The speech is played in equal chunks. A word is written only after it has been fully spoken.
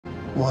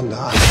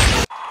Wanda.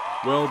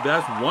 Well,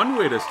 that's one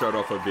way to start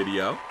off a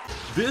video.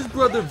 This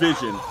brother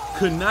Vision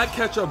could not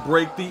catch a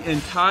break the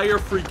entire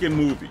freaking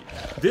movie.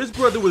 This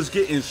brother was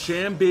getting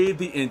shambade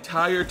the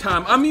entire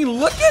time. I mean,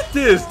 look at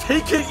this.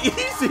 Take it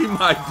easy,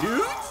 my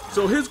dude.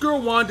 So his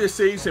girl Wanda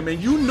saves him,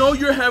 and you know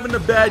you're having a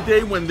bad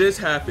day when this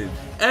happens.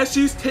 As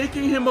she's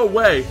taking him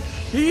away,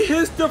 he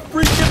hits the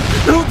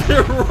freaking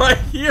building right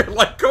here.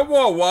 Like, come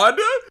on,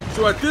 Wanda.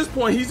 So at this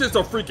point, he's just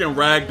a freaking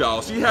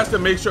ragdoll. She has to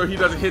make sure he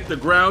doesn't hit the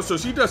ground, so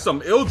she does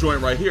some ill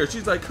joint right here.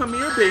 She's like, come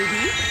here,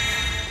 baby.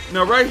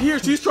 Now right here,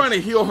 she's trying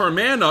to heal her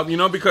man up, you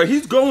know, because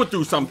he's going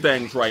through some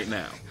things right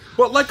now.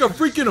 But like a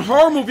freaking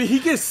horror movie, he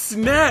gets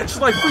snatched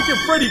like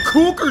freaking Freddy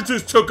Krueger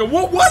just took him.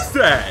 What was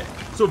that?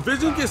 So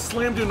Vision gets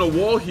slammed in the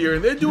wall here,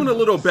 and they're doing a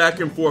little back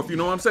and forth, you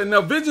know what I'm saying?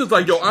 Now Vision's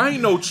like, yo, I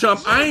ain't no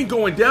chump, I ain't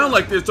going down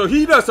like this. So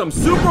he does some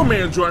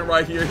Superman joint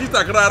right here. He's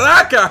like,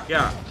 Raraka.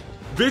 Yeah.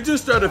 Vision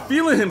started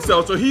feeling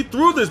himself, so he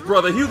threw this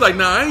brother. He was like,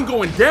 nah, I ain't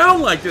going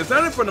down like this,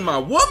 not in front of my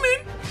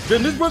woman.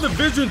 Then this brother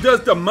Vision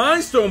does the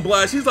Mind Stone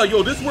blast. He's like,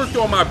 yo, this worked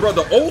on my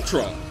brother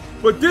Ultron.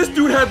 But this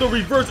dude had the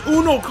reverse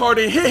Uno card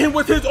and hit him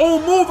with his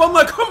own move. I'm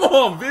like, come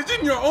on,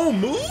 Vision, your own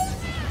move?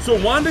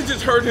 So Wanda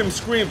just heard him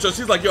scream, so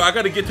she's like, yo, I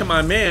gotta get to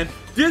my man.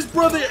 This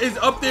brother is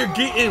up there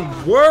getting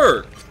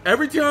worked.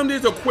 Every time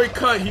there's a quick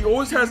cut, he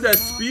always has that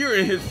spear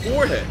in his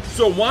forehead.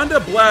 So Wanda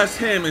blasts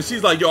him, and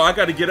she's like, yo, I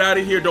gotta get out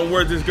of here. Don't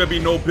worry, there's gonna be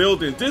no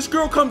buildings. This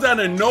girl comes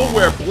out of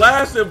nowhere,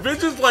 blasts, and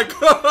Vision's like,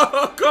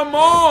 come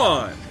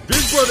on.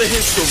 This brother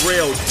hits the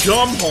rail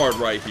dumb hard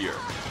right here.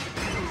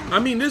 I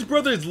mean, this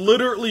brother is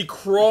literally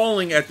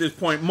crawling at this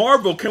point.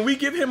 Marvel, can we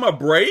give him a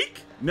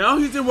break? Now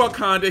he's in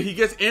Wakanda, he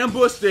gets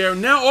ambushed there.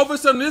 Now all of a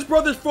sudden, this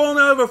brother's falling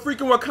out of a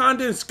freaking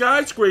Wakandan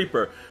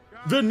skyscraper.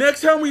 The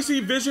next time we see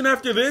Vision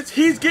after this,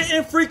 he's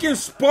getting freaking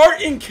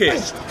Spartan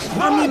kicked.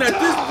 I mean, at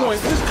this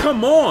point, just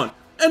come on.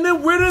 And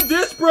then where did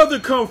this brother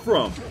come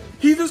from?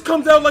 He just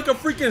comes out like a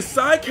freaking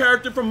side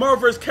character from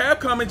Marvel vs.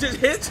 Capcom and just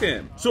hits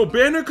him. So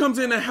Banner comes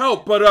in to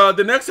help, but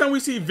the next time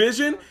we see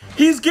Vision,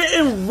 he's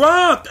getting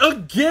rocked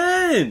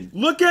again.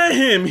 Look at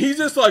him. He's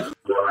just like...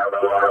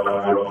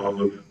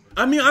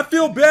 I mean, I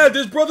feel bad.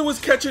 This brother was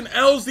catching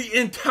L's the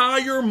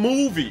entire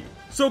movie.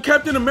 So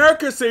Captain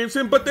America saves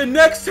him, but the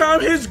next time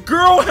his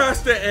girl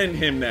has to end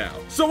him now.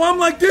 So I'm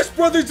like, this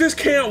brother just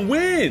can't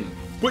win.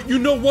 But you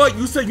know what?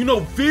 You said, you know,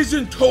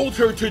 Vision told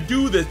her to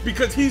do this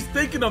because he's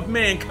thinking of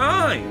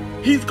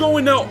mankind. He's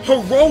going out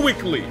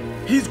heroically.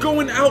 He's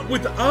going out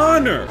with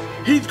honor.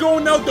 He's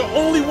going out the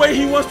only way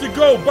he wants to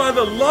go, by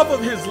the love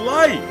of his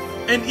life.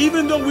 And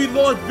even though we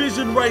lost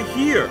Vision right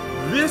here,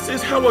 this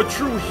is how a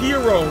true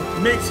hero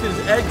makes his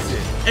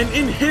exit. And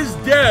in his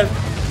death,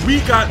 we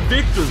got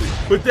victory.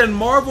 But then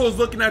Marvel is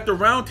looking at the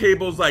round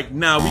tables like,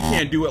 nah, we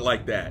can't do it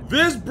like that.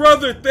 This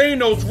brother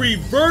Thanos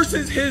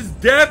reverses his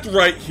death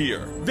right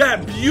here.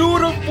 That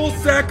beautiful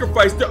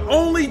sacrifice, the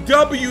only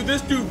W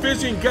this dude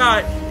Vision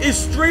got is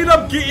straight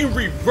up getting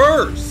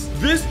reversed.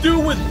 This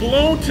dude was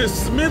blown to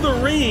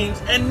smithereens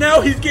and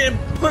now he's getting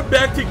put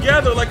back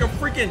together like a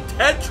freaking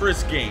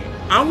Tetris game.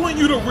 I want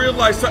you to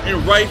realize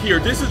something right here.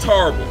 This is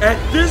horrible.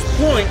 At this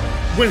point,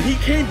 when he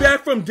came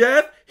back from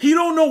death, he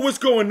don't know what's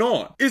going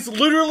on. It's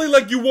literally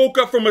like you woke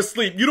up from a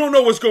sleep. You don't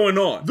know what's going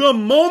on. The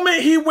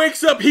moment he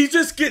wakes up, he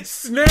just gets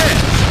snatched.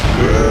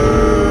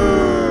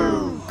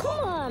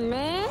 Come on,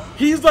 man.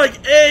 He's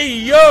like, hey,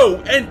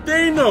 yo, and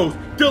Thanos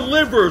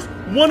delivers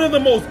one of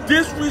the most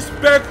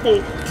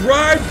disrespectful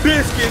dry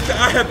biscuits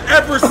I have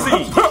ever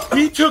seen.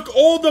 He took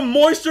all the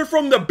moisture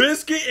from the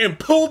biscuit and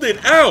pulled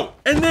it out,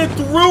 and then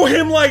threw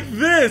him like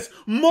this.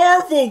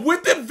 Marvel,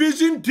 what did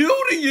Vision do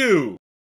to you?